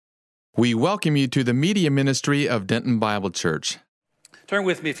We welcome you to the media ministry of Denton Bible Church. Turn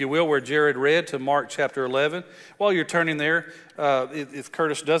with me, if you will, where Jared read, to Mark chapter 11. While you're turning there, if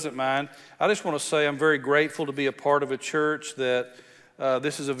Curtis doesn't mind, I just want to say I'm very grateful to be a part of a church that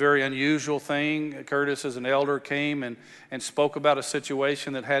this is a very unusual thing. Curtis, as an elder, came and spoke about a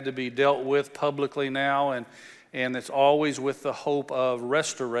situation that had to be dealt with publicly now, and it's always with the hope of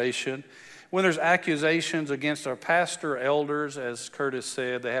restoration. When there's accusations against our pastor, elders, as Curtis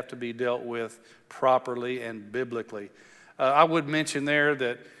said, they have to be dealt with properly and biblically. I would mention there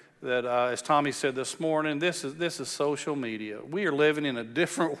that as Tommy said this morning, this is social media. We are living in a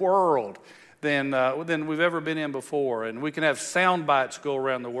different world than we've ever been in before, and we can have sound bites go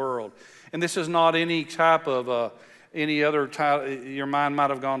around the world. And this is not any type of any other type. Your mind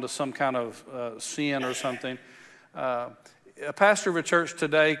might have gone to some kind of sin or something. A pastor of a church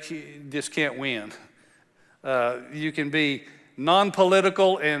today just can't win. You can be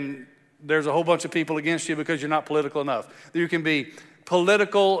non-political and there's a whole bunch of people against you because you're not political enough. You can be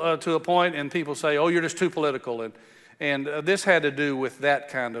political to a point and people say, oh, you're just too political. And this had to do with that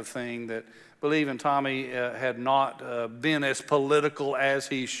kind of thing, that believe in Tommy had not been as political as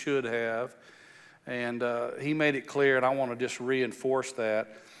he should have. And he made it clear, and I want to just reinforce that.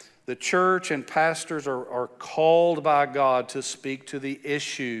 The church and pastors are called by God to speak to the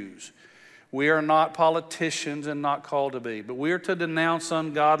issues. We are not politicians and not called to be, but we are to denounce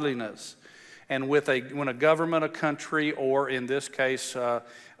ungodliness. And when a government, a country, or in this case,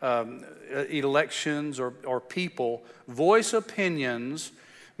 elections or people voice opinions,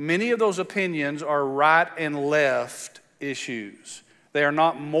 many of those opinions are right and left issues. They are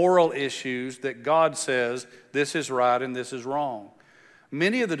not moral issues that God says this is right and this is wrong.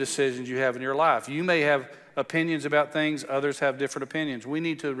 Many of the decisions you have in your life, you may have opinions about things, others have different opinions. We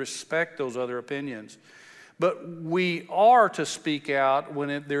need to respect those other opinions. But we are to speak out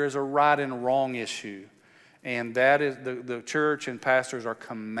when there is a right and wrong issue. And that is the church and pastors are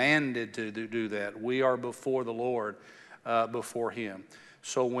commanded to do that. We are before the Lord, before Him.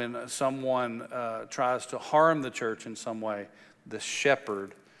 So when someone tries to harm the church in some way, the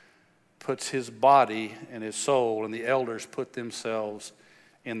shepherd puts his body and his soul, and the elders put themselves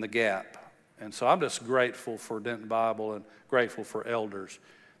in the gap. And so I'm just grateful for Denton Bible and grateful for elders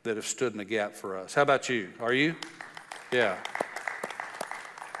that have stood in the gap for us. How about you? Are you? Yeah.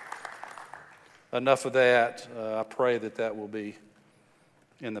 Enough of that. I pray that will be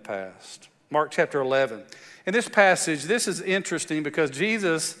in the past. Mark chapter 11. In this passage, this is interesting because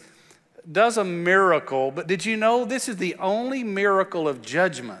Jesus does a miracle, but did you know this is the only miracle of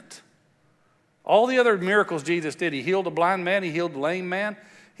judgment? All the other miracles Jesus did, He healed a blind man, He healed a lame man,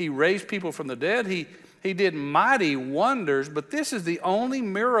 He raised people from the dead, He did mighty wonders, but this is the only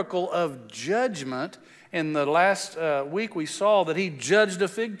miracle of judgment. In the last week we saw that He judged a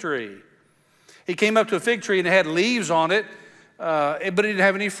fig tree. He came up to a fig tree and it had leaves on it, but it didn't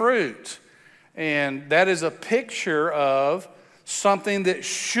have any fruit. And that is a picture of something that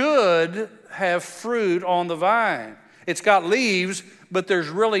should have fruit on the vine. It's got leaves, but there's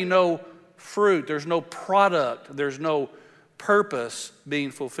really no fruit. There's no product. There's no purpose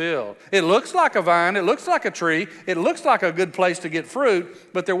being fulfilled. It looks like a vine. It looks like a tree. It looks like a good place to get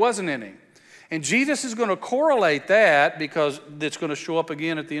fruit, but there wasn't any. And Jesus is going to correlate that because it's going to show up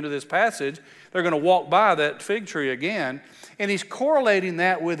again at the end of this passage. They're going to walk by that fig tree again, and He's correlating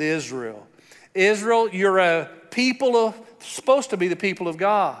that with Israel. Israel, you're a people supposed to be the people of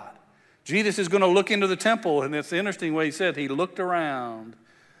God. Jesus is going to look into the temple, and it's interesting what He said. He looked around.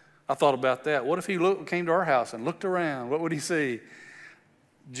 I thought about that. What if He came to our house and looked around? What would He see?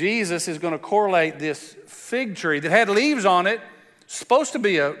 Jesus is going to correlate this fig tree that had leaves on it, supposed to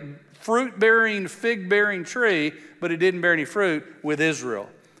be a fruit-bearing, fig-bearing tree, but it didn't bear any fruit, with Israel.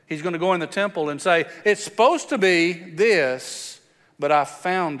 He's going to go in the temple and say, it's supposed to be this, but I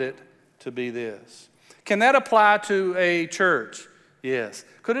found it to be this. Can that apply to a church? Yes.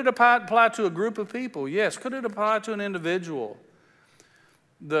 Could it apply to a group of people? Yes. Could it apply to an individual?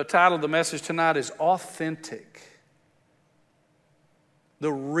 The title of the message tonight is Authentic.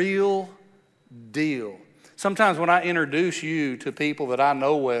 The real deal. Sometimes when I introduce you to people that I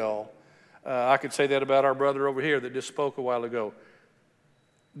know well, I could say that about our brother over here that just spoke a while ago.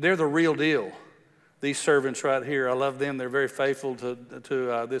 They're the real deal. These servants right here, I love them. They're very faithful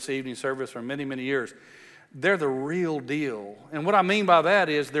to this evening service for many, many years. They're the real deal. And what I mean by that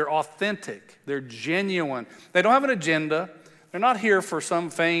is they're authentic. They're genuine. They don't have an agenda. They're not here for some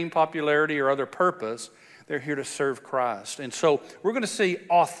fame, popularity, or other purpose. They're here to serve Christ. And so we're going to see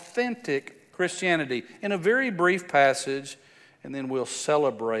authentic Christianity in a very brief passage, and then we'll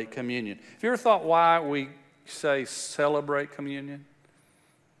celebrate communion. Have you ever thought why we say celebrate communion?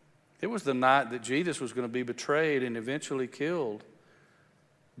 It was the night that Jesus was going to be betrayed and eventually killed.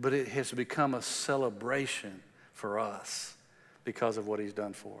 But it has become a celebration for us because of what he's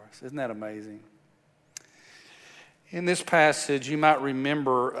done for us. Isn't that amazing? In this passage, you might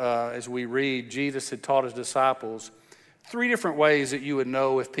remember as we read, Jesus had taught his disciples 3 different ways that you would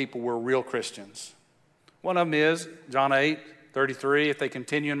know if people were real Christians. One of them is John 8:33, if they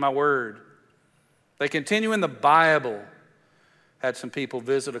continue in my word. They continue in the Bible. Had some people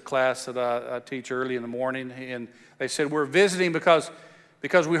visit a class that I teach early in the morning, and they said, we're visiting because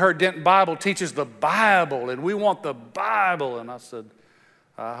we heard Denton Bible teaches the Bible, and we want the Bible. And I said,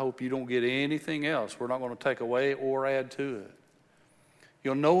 I hope you don't get anything else. We're not going to take away or add to it.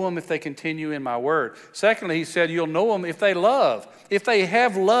 You'll know them if they continue in my word. Secondly, he said, you'll know them if they love. If they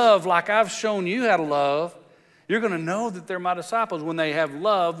have love like I've shown you how to love, you're going to know that they're my disciples when they have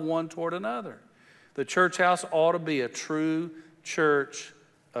love one toward another. The church house ought to be a true church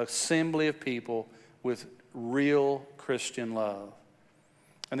assembly of people with real Christian love.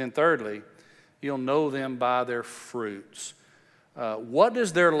 And then thirdly, you'll know them by their fruits. What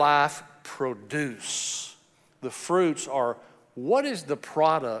does their life produce? The fruits are, what is the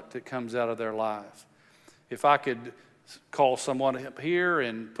product that comes out of their life? If I could call someone up here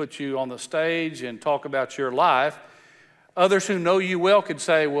and put you on the stage and talk about your life, others who know you well could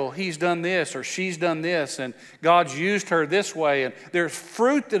say, well, he's done this or she's done this and God's used her this way and there's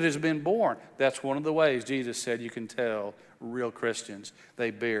fruit that has been born. That's one of the ways Jesus said you can tell real Christians. They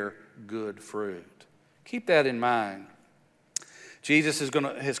bear good fruit. Keep that in mind. Jesus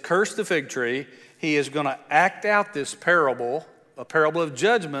has cursed the fig tree. He is going to act out this parable, a parable of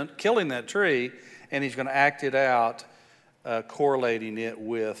judgment, killing that tree, and he's going to act it out, correlating it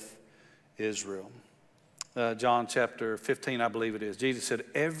with Israel. John chapter 15, I believe it is. Jesus said,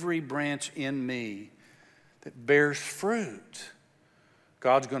 every branch in me that bears fruit,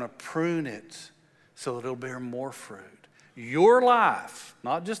 God's going to prune it so that it'll bear more fruit. Your life,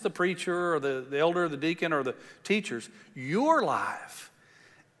 not just the preacher or the elder or the deacon or the teachers, your life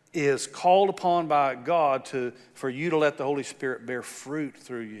is called upon by God for you to let the Holy Spirit bear fruit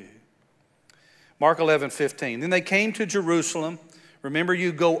through you. Mark 11:15. Then they came to Jerusalem. Remember,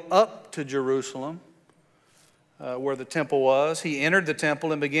 you go up to Jerusalem where the temple was. He entered the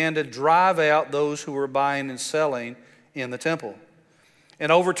temple and began to drive out those who were buying and selling in the temple,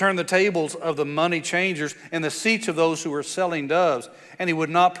 and overturned the tables of the money changers and the seats of those who were selling doves. And he would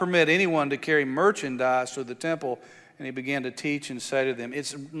not permit anyone to carry merchandise to the temple. And he began to teach and say to them,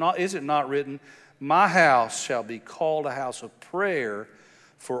 is it not written, my house shall be called a house of prayer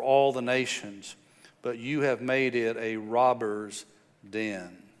for all the nations, but you have made it a robber's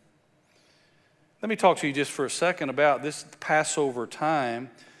den. Let me talk to you just for a second about this Passover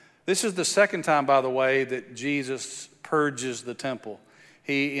time. This is the second time, by the way, that Jesus purges the temple.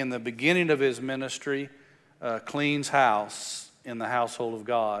 He, in the beginning of his ministry, cleans house in the household of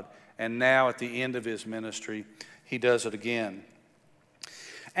God. And now at the end of his ministry, he does it again.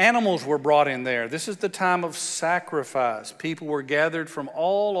 Animals were brought in there. This is the time of sacrifice. People were gathered from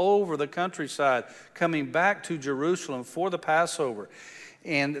all over the countryside coming back to Jerusalem for the Passover.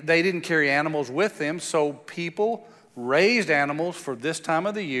 And they didn't carry animals with them, so people raised animals for this time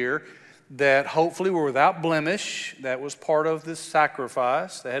of the year that hopefully were without blemish. That was part of this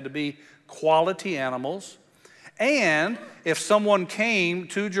sacrifice. They had to be quality animals. And if someone came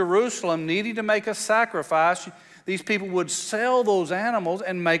to Jerusalem needing to make a sacrifice, these people would sell those animals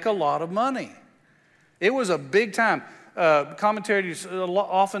and make a lot of money. It was a big time. Commentators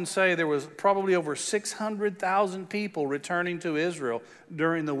often say there was probably over 600,000 people returning to Israel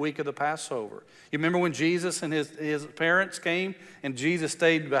during the week of the Passover. You remember when Jesus and his parents came and Jesus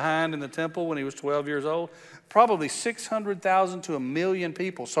stayed behind in the temple when he was 12 years old? Probably 600,000 to 1 million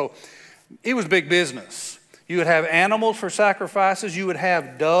people. So it was big business. You would have animals for sacrifices. You would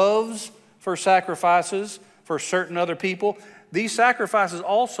have doves for sacrifices for certain other people. These sacrifices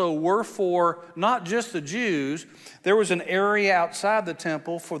also were for not just the Jews. There was an area outside the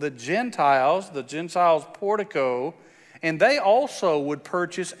temple for the Gentiles portico, and they also would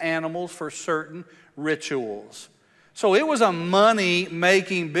purchase animals for certain rituals. So it was a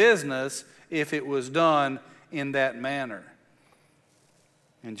money-making business if it was done in that manner.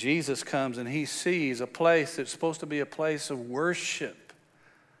 And Jesus comes and he sees a place that's supposed to be a place of worship,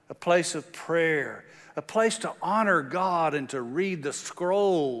 a place of prayer, a place to honor God and to read the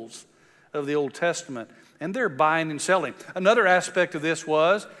scrolls of the Old Testament. And they're buying and selling. Another aspect of this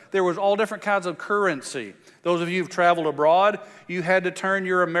was there was all different kinds of currency. Those of you who've traveled abroad, you had to turn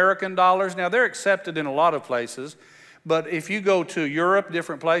your American dollars. Now, they're accepted in a lot of places. But if you go to Europe,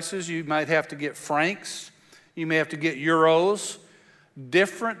 different places, you might have to get francs. You may have to get euros.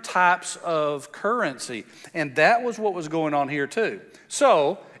 different types of currency. And that was what was going on here too.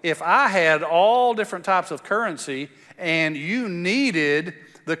 So if I had all different types of currency and you needed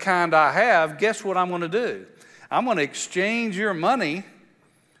the kind I have, guess what I'm going to do? I'm going to exchange your money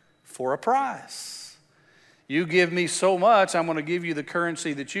for a price. You give me so much, I'm going to give you the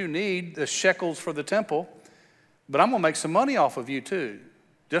currency that you need, the shekels for the temple, but I'm going to make some money off of you too.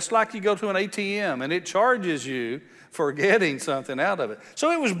 Just like you go to an ATM and it charges you for getting something out of it.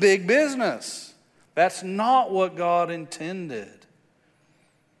 So it was big business. That's not what God intended.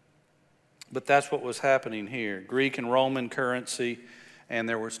 But that's what was happening here. Greek and Roman currency, and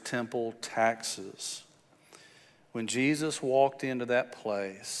there was temple taxes. When Jesus walked into that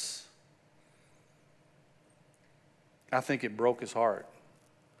place, I think it broke his heart.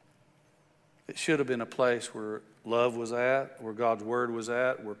 It should have been a place where love was at, where God's word was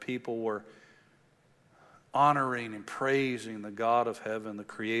at, where people were honoring and praising the God of heaven, the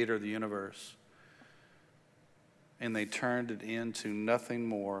creator of the universe. And they turned it into nothing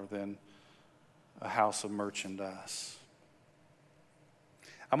more than a house of merchandise.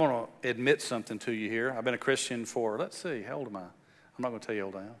 I'm going to admit something to you here. I've been a Christian for, let's see, how old am I? I'm not going to tell you how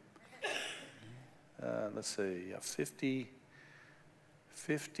old I am. Let's see,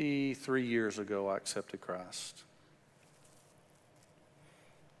 53 years ago I accepted Christ.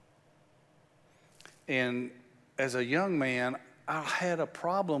 And as a young man, I had a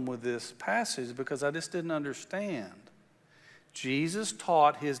problem with this passage because I just didn't understand. Jesus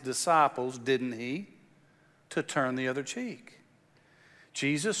taught his disciples, didn't he, to turn the other cheek.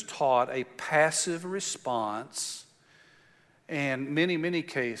 Jesus taught a passive response, and many, many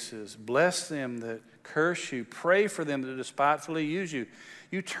cases, bless them that curse you, pray for them that despitefully use you.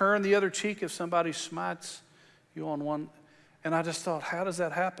 You turn the other cheek if somebody smites you on one. And I just thought, how does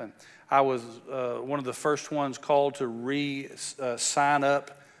that happen? I was one of the first ones called to sign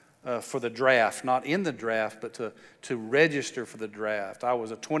up for the draft, not in the draft, but to register for the draft. I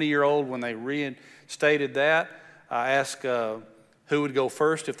was a 20-year-old when they reinstated that. I asked who would go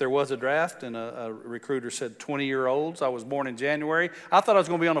first if there was a draft, and a recruiter said 20-year-olds. I was born in January. I thought I was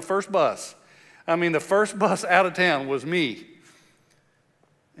going to be on the first bus. I mean, the first bus out of town was me.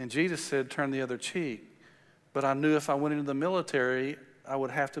 And Jesus said, turn the other cheek. But I knew if I went into the military, I would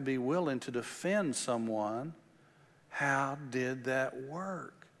have to be willing to defend someone. How did that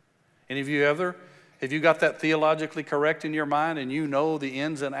work? Any of you ever, have you got that theologically correct in your mind and you know the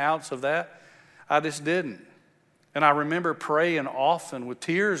ins and outs of that? I just didn't. And I remember praying often with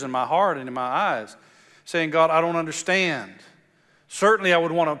tears in my heart and in my eyes, saying, God, I don't understand. Certainly I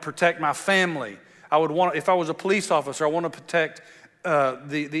would want to protect my family. I would want, if I was a police officer, I want to protect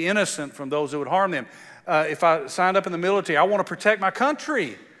the innocent from those who would harm them. If I signed up in the military, I want to protect my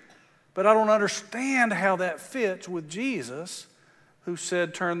country. But I don't understand how that fits with Jesus, who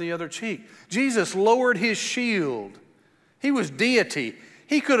said, turn the other cheek. Jesus lowered his shield. He was deity.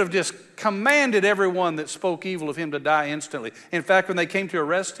 He could have just commanded everyone that spoke evil of him to die instantly. In fact, when they came to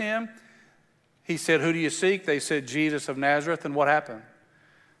arrest him, he said, who do you seek? They said, Jesus of Nazareth. And what happened?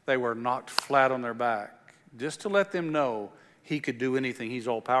 They were knocked flat on their back, just to let them know he could do anything. He's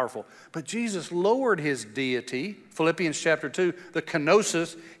all powerful. But Jesus lowered his deity. Philippians chapter 2, the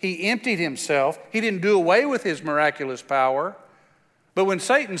kenosis, he emptied himself. He didn't do away with his miraculous power. But when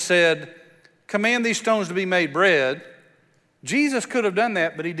Satan said, command these stones to be made bread, Jesus could have done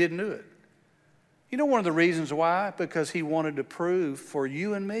that, but he didn't do it. You know one of the reasons why? Because he wanted to prove for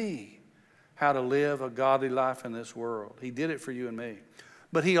you and me how to live a godly life in this world. He did it for you and me.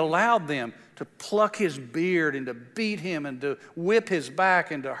 But he allowed them to pluck his beard and to beat him and to whip his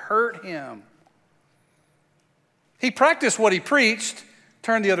back and to hurt him. He practiced what he preached,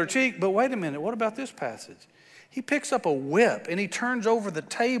 turned the other cheek, but wait a minute, what about this passage? He picks up a whip and he turns over the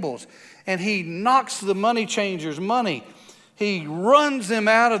tables and he knocks the money changers' money. He runs them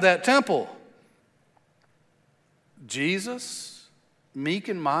out of that temple. Jesus, meek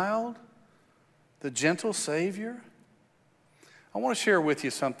and mild, the gentle Savior. I want to share with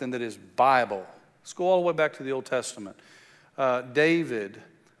you something that is Bible. Let's go all the way back to the Old Testament. David,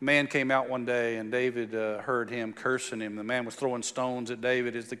 a man came out one day and David heard him cursing him. The man was throwing stones at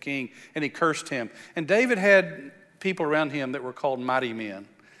David as the king, and he cursed him. And David had people around him that were called mighty men.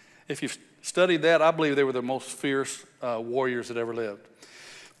 If you've studied that, I believe they were the most fierce warriors that ever lived.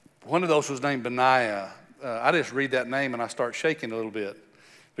 One of those was named Benaiah. I just read that name and I start shaking a little bit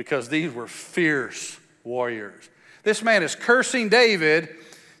because these were fierce warriors. This man is cursing David,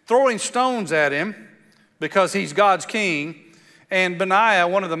 throwing stones at him because he's God's king. And Benaiah,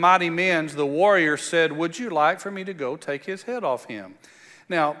 one of the mighty men, the warrior, said, would you like for me to go take his head off him?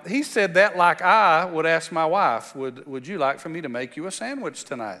 Now, he said that like I would ask my wife, would you like for me to make you a sandwich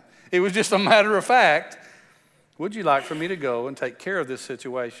tonight? It was just a matter of fact. Would you like for me to go and take care of this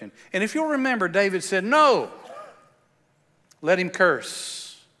situation? And if you'll remember, David said, no, let him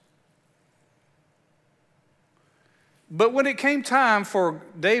curse. But when it came time for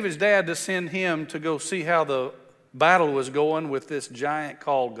David's dad to send him to go see how the battle was going with this giant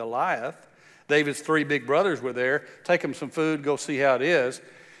called Goliath, David's 3 big brothers were there. Take him some food, go see how it is.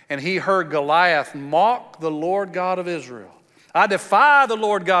 And he heard Goliath mock the Lord God of Israel. I defy the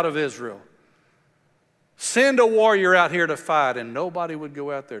Lord God of Israel. Send a warrior out here to fight. And nobody would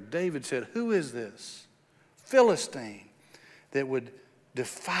go out there. David said, who is this Philistine that would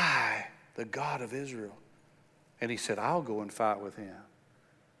defy the God of Israel? And he said, I'll go and fight with him.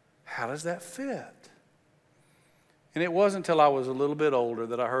 How does that fit? And it wasn't until I was a little bit older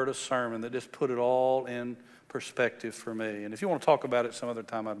that I heard a sermon that just put it all in perspective for me. And if you want to talk about it some other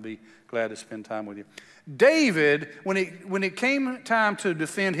time, I'd be glad to spend time with you. David, when it came time to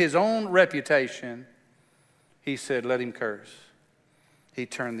defend his own reputation, he said, let him curse. He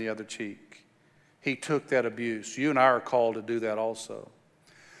turned the other cheek. He took that abuse. You and I are called to do that also.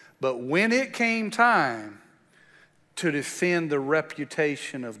 But when it came time to defend the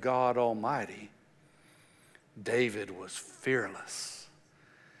reputation of God Almighty, David was fearless.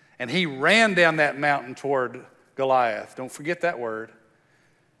 And he ran down that mountain toward Goliath. Don't forget that word.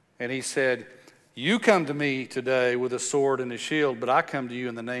 And he said, you come to me today with a sword and a shield, but I come to you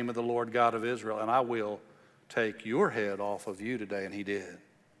in the name of the Lord God of Israel, and I will take your head off of you today. And he did.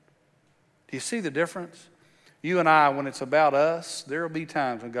 Do you see the difference? You and I, when it's about us, there will be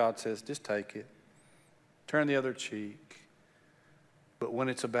times when God says, just take it. Turn the other cheek. But when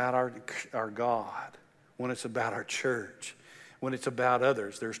it's about our God, when it's about our church, when it's about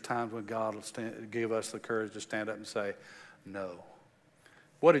others, there's times when God will give us the courage to stand up and say, no.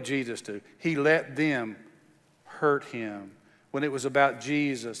 What did Jesus do? He let them hurt him. When it was about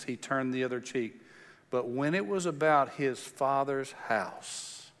Jesus, he turned the other cheek. But when it was about his Father's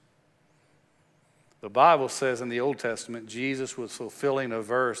house, the Bible says in the Old Testament, Jesus was fulfilling a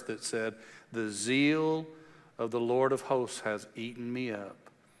verse that said, the zeal of the Lord of hosts has eaten me up.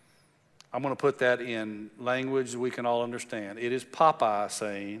 I'm going to put that in language we can all understand. It is Popeye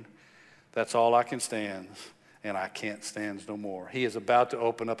saying, that's all I can stand, and I can't stand no more. He is about to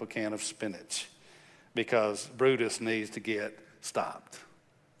open up a can of spinach because Brutus needs to get stopped.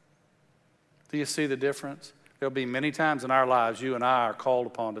 Do you see the difference? There'll be many times in our lives you and I are called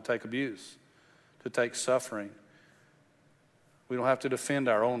upon to take abuse, to take suffering. We don't have to defend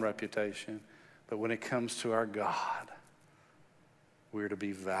our own reputation, but when it comes to our God, we're to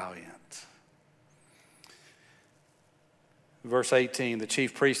be valiant. Verse 18, the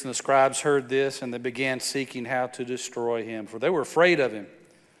chief priests and the scribes heard this, and they began seeking how to destroy him, for they were afraid of him,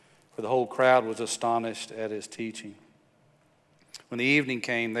 for the whole crowd was astonished at his teaching. When the evening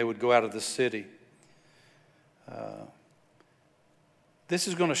came, they would go out of the city. This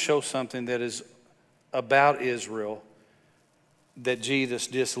is going to show something that is about Israel that Jesus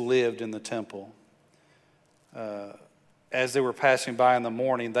just lived in the temple. As they were passing by in the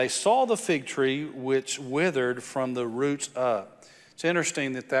morning, they saw the fig tree which withered from the roots up. It's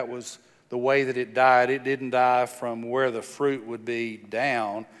interesting that was the way that it died. It didn't die from where the fruit would be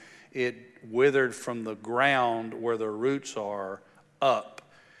down. It withered from the ground where the roots are up.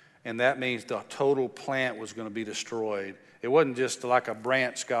 And that means the total plant was going to be destroyed. It wasn't just like a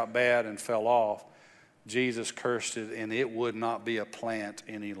branch got bad and fell off. Jesus cursed it, and it would not be a plant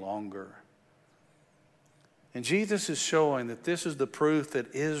any longer. And Jesus is showing that this is the proof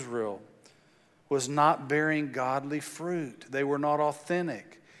that Israel was not bearing godly fruit. They were not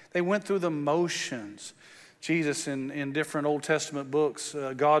authentic. They went through the motions. Jesus, in different Old Testament books,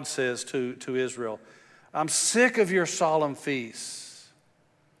 God says to Israel, I'm sick of your solemn feasts.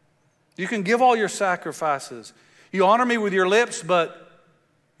 You can give all your sacrifices. You honor me with your lips, but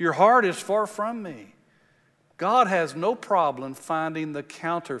your heart is far from me. God has no problem finding the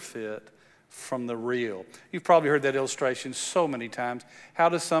counterfeit from the real. You've probably heard that illustration so many times. How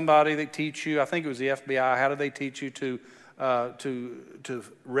does somebody that teach you, I think it was the FBI, how do they teach you to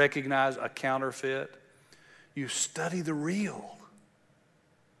recognize a counterfeit? You study the real.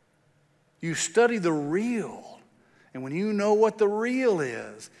 You study the real. And when you know what the real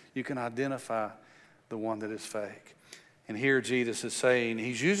is, you can identify the one that is fake. And here Jesus is saying,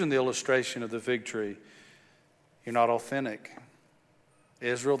 he's using the illustration of the fig tree. You're not authentic.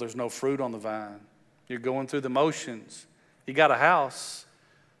 Israel, there's no fruit on the vine. You're going through the motions. You got a house,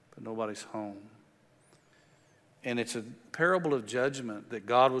 but nobody's home. And it's a parable of judgment, that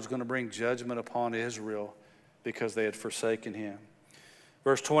God was going to bring judgment upon Israel because they had forsaken him.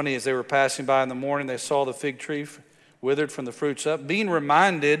 Verse 20, as they were passing by in the morning, they saw the fig tree withered from the fruits up. Being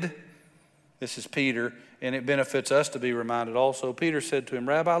reminded, this is Peter, and it benefits us to be reminded also. Peter said to him,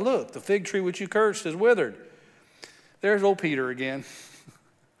 Rabbi, look, the fig tree which you cursed is withered. There's old Peter again.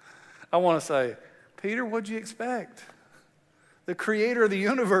 I want to say, Peter, what'd you expect? The creator of the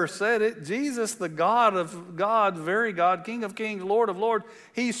universe said it. Jesus, the God of gods, very God, King of kings, Lord of lords,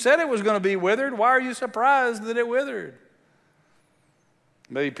 he said it was going to be withered. Why are you surprised that it withered?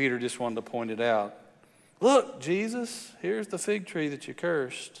 Maybe Peter just wanted to point it out. Look, Jesus, here's the fig tree that you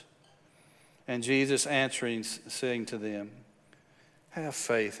cursed. And Jesus answering, saying to them, have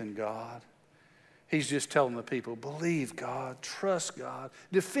faith in God. He's just telling the people, believe God, trust God,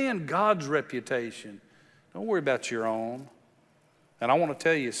 defend God's reputation. Don't worry about your own. And I want to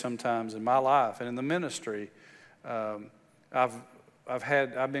tell you, sometimes in my life and in the ministry, I've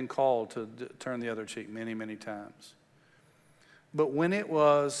been called to turn the other cheek many, many times. But when it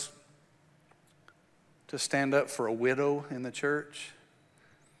was to stand up for a widow in the church,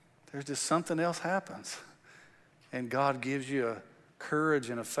 there's just something else happens. And God gives you a courage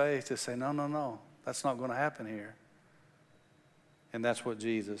and a faith to say, no, that's not going to happen here. And that's what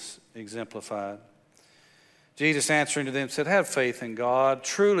Jesus exemplified. Jesus answering to them said, have faith in God.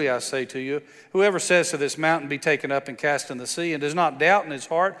 Truly I say to you, whoever says to this mountain, be taken up and cast in the sea, and does not doubt in his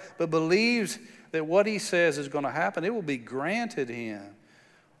heart, but believes that what he says is going to happen, it will be granted him.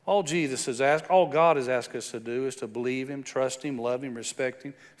 All God has asked us to do is to believe him, trust him, love him, respect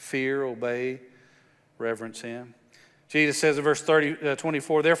him, fear, obey, reverence him. Jesus says in verse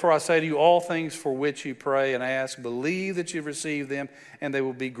 24, therefore I say to you, all things for which you pray and ask, believe that you've received them, and they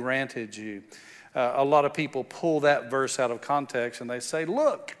will be granted you. A lot of people pull that verse out of context and they say,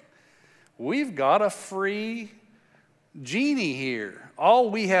 look, we've got a free genie here. All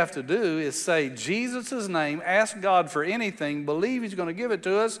we have to do is say Jesus' name, ask God for anything, believe he's going to give it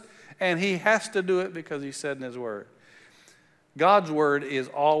to us, and he has to do it because he said in his word. God's word is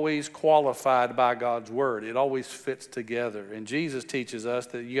always qualified by God's word. It always fits together. And Jesus teaches us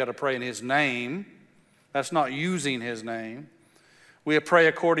that you got to pray in his name. That's not using his name. We pray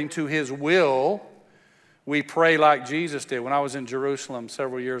according to his will. We pray like Jesus did. When I was in Jerusalem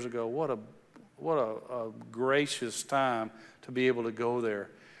several years ago, what a gracious time to be able to go there.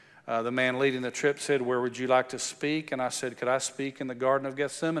 The man leading the trip said, where would you like to speak? And I said, could I speak in the Garden of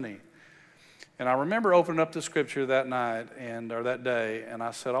Gethsemane? And I remember opening up the scripture that night or that day, and I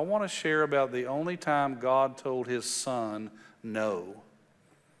said, I want to share about the only time God told his son no.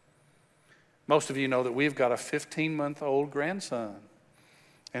 Most of you know that we've got a 15-month-old grandson.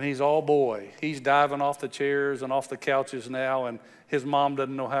 And he's all boy. He's diving off the chairs and off the couches now, and his mom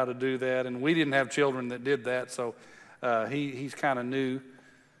doesn't know how to do that. And we didn't have children that did that, so he's kind of new.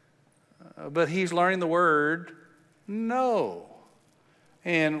 But he's learning the word no.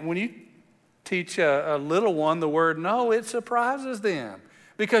 And when you teach a little one the word no, it surprises them.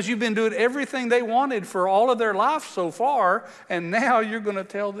 Because you've been doing everything they wanted for all of their life so far, and now you're going to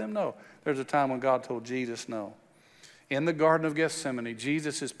tell them no. There's a time when God told Jesus no. In the Garden of Gethsemane,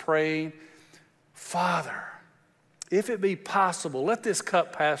 Jesus is praying, Father, if it be possible, let this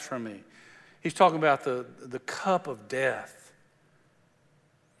cup pass from me. He's talking about the cup of death.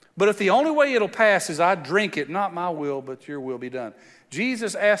 But if the only way it'll pass is I drink it, not my will, but your will be done.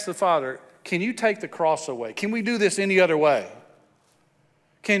 Jesus asked the Father, can you take the cross away? Can we do this any other way?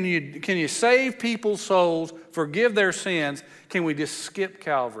 Can you save people's souls, forgive their sins? Can we just skip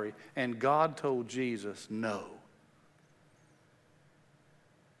Calvary? And God told Jesus no.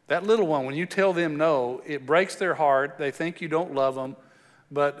 That little one, when you tell them no, it breaks their heart. They think you don't love them,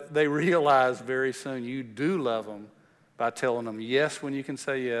 but they realize very soon you do love them by telling them yes when you can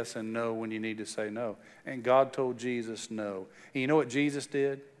say yes and no when you need to say no. And God told Jesus no. And you know what Jesus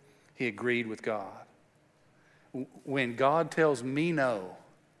did? He agreed with God. When God tells me no,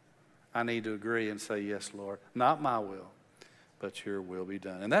 I need to agree and say, yes, Lord, not my will, but your will be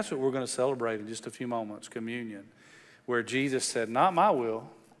done. And that's what we're going to celebrate in just a few moments, communion, where Jesus said, not my will,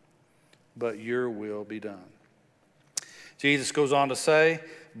 but your will be done. Jesus goes on to say,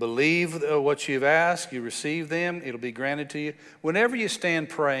 believe what you've asked, you receive them, it'll be granted to you. Whenever you stand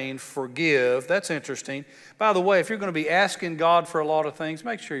praying, forgive. That's interesting. By the way, if you're going to be asking God for a lot of things,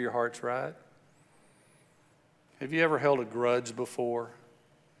 make sure your heart's right. Have you ever held a grudge before?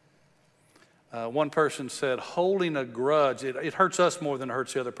 One person said, holding a grudge, it hurts us more than it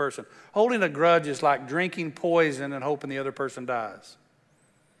hurts the other person. Holding a grudge is like drinking poison and hoping the other person dies.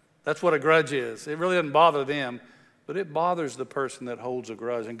 That's what a grudge is. It really doesn't bother them, but it bothers the person that holds a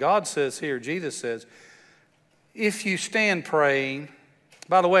grudge. And God says here, Jesus says, if you stand praying,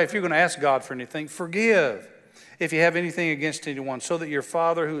 by the way, if you're going to ask God for anything, forgive. if you have anything against anyone, so that your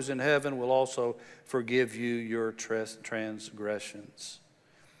Father who is in heaven will also forgive you your transgressions.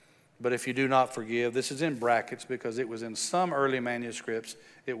 But if you do not forgive," this is in brackets because it was in some early manuscripts,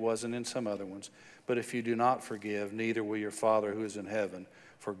 it wasn't in some other ones. "But if you do not forgive, neither will your Father who is in heaven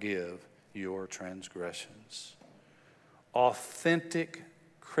forgive your transgressions." Authentic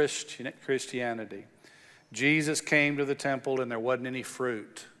Christianity. Jesus came to the temple and there wasn't any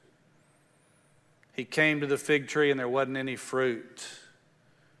fruit. He came to the fig tree and there wasn't any fruit.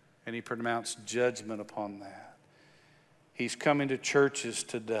 And he pronounced judgment upon that. He's coming to churches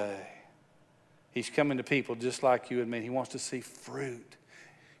today. He's coming to people just like you and me. He wants to see fruit.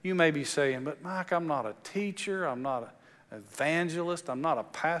 You may be saying, "But Mike, I'm not a teacher. I'm not an evangelist. I'm not a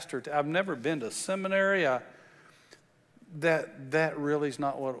pastor. I've never been to seminary." That really is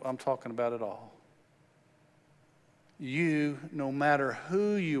not what I'm talking about at all. You, no matter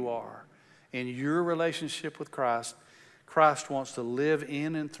who you are in your relationship with Christ, Christ wants to live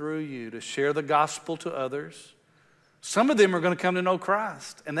in and through you to share the gospel to others. Some of them are going to come to know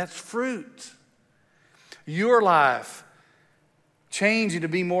Christ, and that's fruit. Your life changing to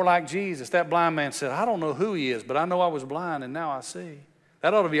be more like Jesus. That blind man said, "I don't know who he is, but I know I was blind and now I see."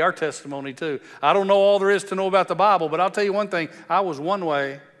 That ought to be our testimony too. I don't know all there is to know about the Bible, but I'll tell you one thing. I was one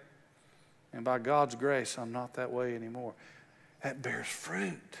way, and by God's grace, I'm not that way anymore. That bears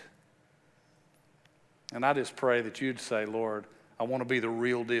fruit. And I just pray that you'd say, "Lord, I want to be the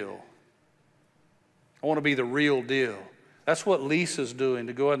real deal. I want to be the real deal." That's what Lisa's doing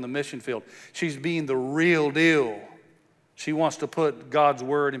to go out in the mission field. She's being the real deal. She wants to put God's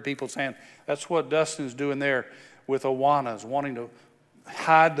word in people's hands. That's what Dustin's doing there with Awanas, wanting to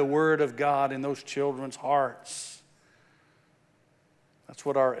hide the word of God in those children's hearts. That's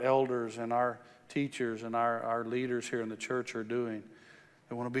what our elders and our teachers and our leaders here in the church are doing.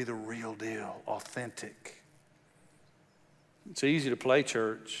 They want to be the real deal, authentic. It's easy to play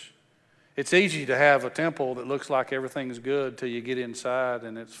church. It's easy to have a temple that looks like everything's good till you get inside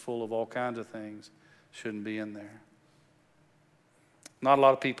and it's full of all kinds of things. Shouldn't be in there. Not a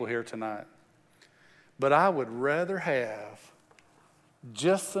lot of people here tonight. But I would rather have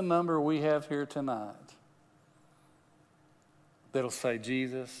just the number we have here tonight that'll say,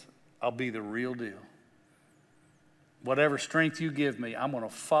 "Jesus, I'll be the real deal. Whatever strength you give me, I'm going to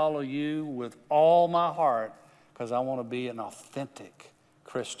follow you with all my heart because I want to be an authentic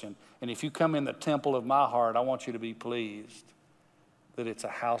Christian. And if you come in the temple of my heart, I want you to be pleased that it's a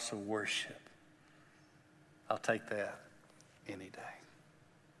house of worship." I'll take that any day.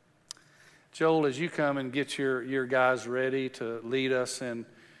 Joel, as you come and get your guys ready to lead us in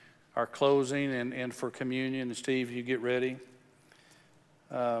our closing and for communion, and Steve, you get ready.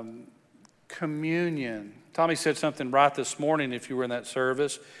 Communion. Tommy said something right this morning if you were in that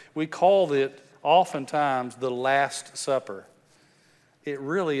service. We called it oftentimes the Last Supper. It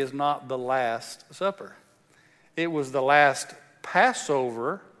really is not the Last Supper. It was the last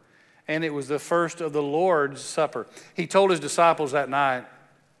Passover, and it was the first of the Lord's Supper. He told his disciples that night,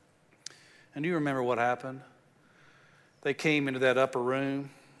 and do you remember what happened? They came into that upper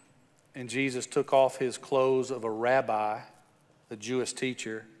room, and Jesus took off his clothes of a rabbi, a Jewish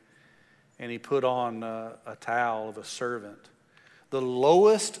teacher, and he put on a towel of a servant. The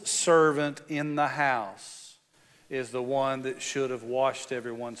lowest servant in the house is the one that should have washed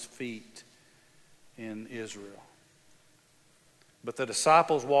everyone's feet in Israel. But the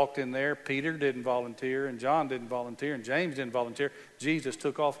disciples walked in there. Peter didn't volunteer, and John didn't volunteer, and James didn't volunteer. Jesus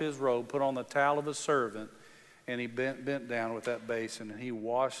took off his robe, put on the towel of a servant, and he bent down with that basin, and he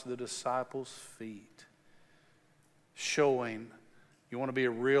washed the disciples' feet, showing, you want to be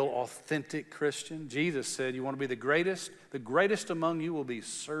a real authentic Christian? Jesus said, you want to be the greatest among you will be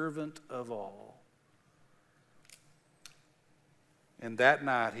servant of all. And that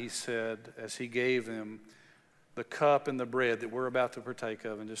night he said, as he gave them the cup and the bread that we're about to partake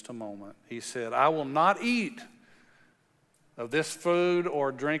of in just a moment, he said, I will not eat of this food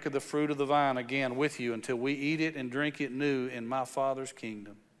or drink of the fruit of the vine again with you until we eat it and drink it new in my Father's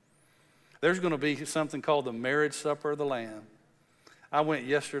kingdom. There's going to be something called the marriage supper of the Lamb. I went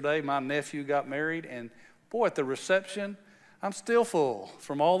yesterday, my nephew got married, and boy, at the reception, I'm still full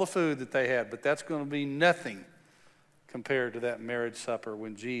from all the food that they had, but that's going to be nothing compared to that marriage supper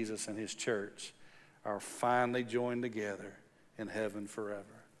when Jesus and his church are finally joined together in heaven forever.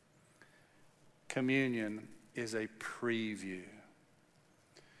 Communion is a preview.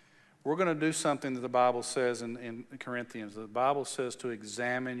 We're going to do something that the Bible says in Corinthians. The Bible says to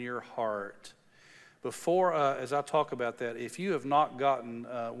examine your heart. Before, as I talk about that, if you have not gotten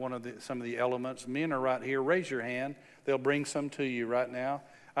some of the elements, men are right here. Raise your hand. They'll bring some to you right now.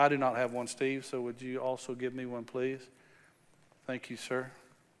 I do not have one, Steve, so would you also give me one, please? Thank you, sir.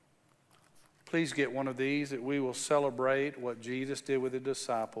 Please get one of these that we will celebrate what Jesus did with the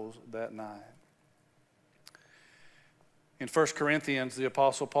disciples that night. In 1 Corinthians, the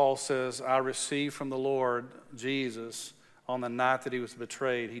Apostle Paul says, I received from the Lord Jesus on the night that he was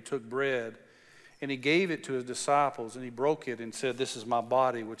betrayed. He took bread and he gave it to his disciples and he broke it and said, this is my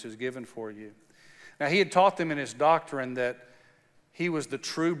body which is given for you. Now he had taught them in his doctrine that he was the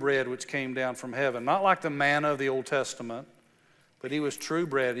true bread which came down from heaven. Not like the manna of the Old Testament, but he was true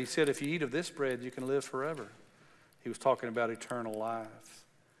bread. He said, if you eat of this bread, you can live forever. He was talking about eternal life.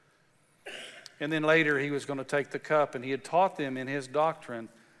 And then later he was going to take the cup, and he had taught them in his doctrine,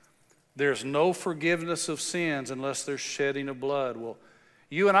 there's no forgiveness of sins unless there's shedding of blood. Well,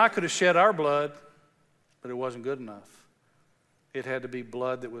 you and I could have shed our blood, but it wasn't good enough. It had to be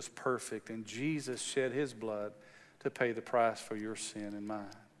blood that was perfect, and Jesus shed his blood to pay the price for your sin and mine.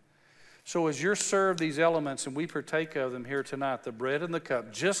 So as you're served these elements and we partake of them here tonight, the bread and the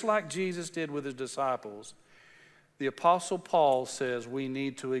cup, just like Jesus did with his disciples, the Apostle Paul says we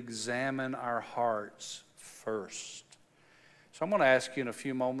need to examine our hearts first. So I'm going to ask you in a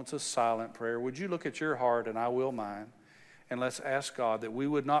few moments of silent prayer, would you look at your heart, and I will mine, and let's ask God that we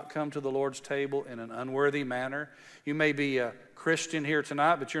would not come to the Lord's table in an unworthy manner. You may be a Christian here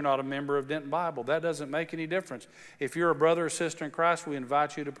tonight, but you're not a member of Denton Bible. That doesn't make any difference. If you're a brother or sister in Christ, we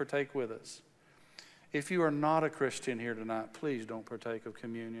invite you to partake with us. If you are not a Christian here tonight, please don't partake of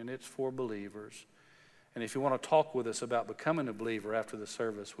communion. It's for believers. And if you want to talk with us about becoming a believer after the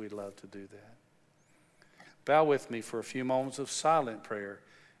service, we'd love to do that. Bow with me for a few moments of silent prayer,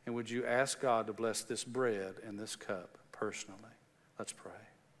 and would you ask God to bless this bread and this cup personally? Let's pray.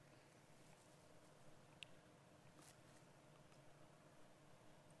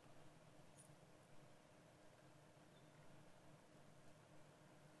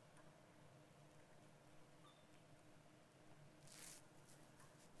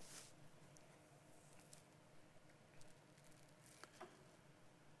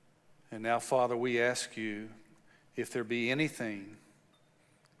 And now, Father, we ask you, if there be anything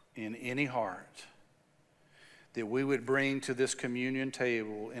in any heart that we would bring to this communion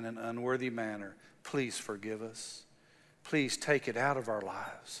table in an unworthy manner, please forgive us. Please take it out of our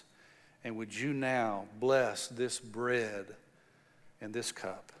lives. And would you now bless this bread and this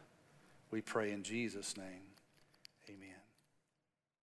cup? We pray in Jesus' name.